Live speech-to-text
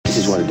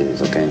what it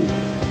is, okay?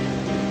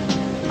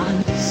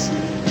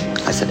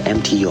 I said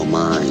empty your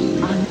mind.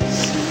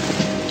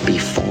 Be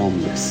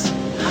formless,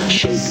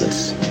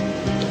 shapeless,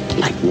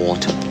 like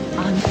water.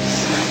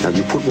 Now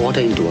you put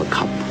water into a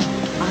cup,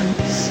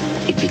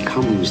 it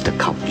becomes the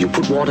cup. You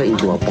put water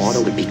into a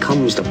bottle, it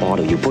becomes the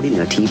bottle. You put it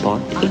in a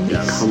teapot, it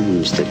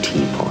becomes the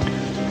teapot.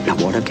 Now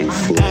water can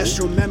flow.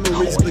 Astral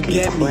memories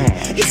beget me.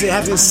 Is it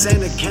heaven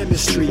sent or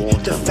chemistry?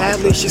 The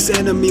fallacious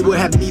enemy will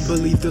have me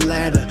believe the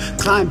latter.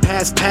 Climb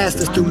past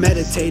pastors through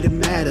meditative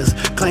matters.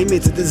 Claim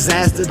it's a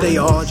disaster, they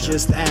all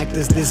just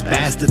actors. This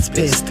bastard's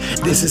pissed.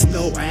 This is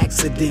no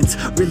accident.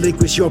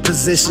 Relinquish your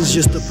positions,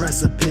 just a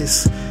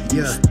precipice.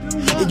 Yeah.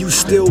 And you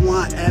still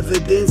want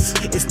evidence?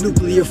 It's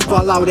nuclear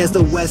fallout as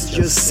the West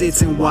just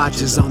sits and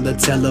watches on the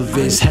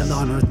television. Hell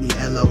on earth, the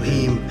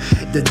Elohim.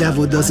 The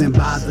devil doesn't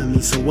bother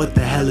me, so what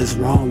the hell is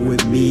wrong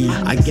with me?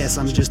 I guess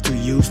I'm just too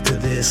used to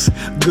this.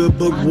 Good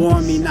book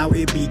warned me, now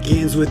it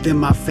begins within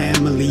my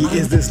family.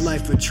 Is this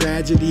life a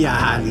tragedy? I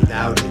highly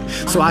doubt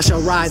it. So I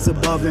shall rise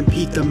above and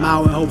peak the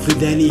mountain. Hopefully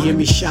then he hear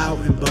me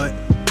shouting, but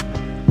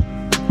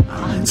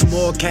some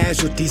more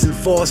casualties and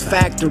forced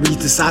factories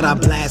decide I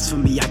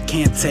blasphemy, I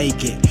can't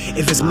take it.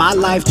 If it's my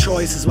life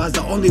choices, why it's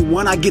the only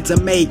one I get to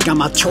make? I'm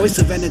my choice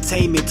of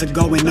entertainment to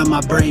go into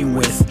my brain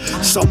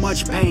with. So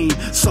much pain,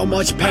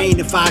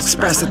 if I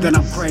express it then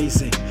I'm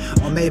crazy.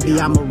 Or maybe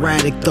I'm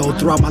erratic though,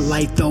 throughout my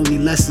life the only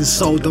lessons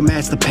sold don't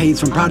match the pains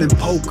from proud and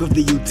poke of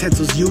the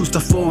utensils used to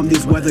form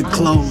these weathered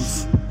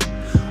clothes.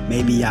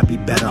 Maybe I'd be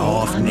better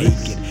off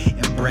naked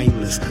and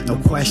brainless. No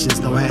questions,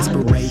 no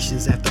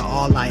aspirations. After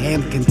all, I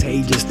am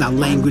contagious. Now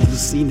language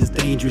was seen as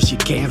dangerous, you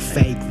can't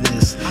fake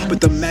this.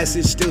 But the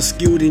message still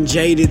skewed and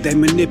jaded. They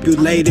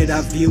manipulated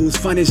our views,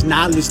 furnished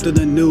knowledge through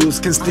the news.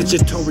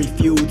 Constitutory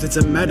feuds, it's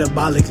a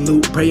metabolic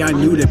loop. Pray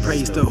on you that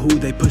praise to who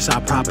they push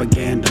our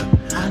propaganda.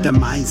 The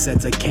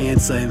mindset's a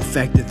cancer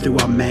infected through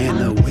our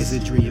manner.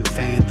 Wizardry and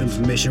phantoms,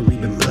 mission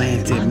we've been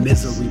planted.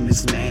 Misery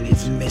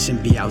mismanaged,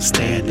 mission be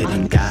outstanding.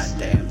 And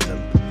goddamn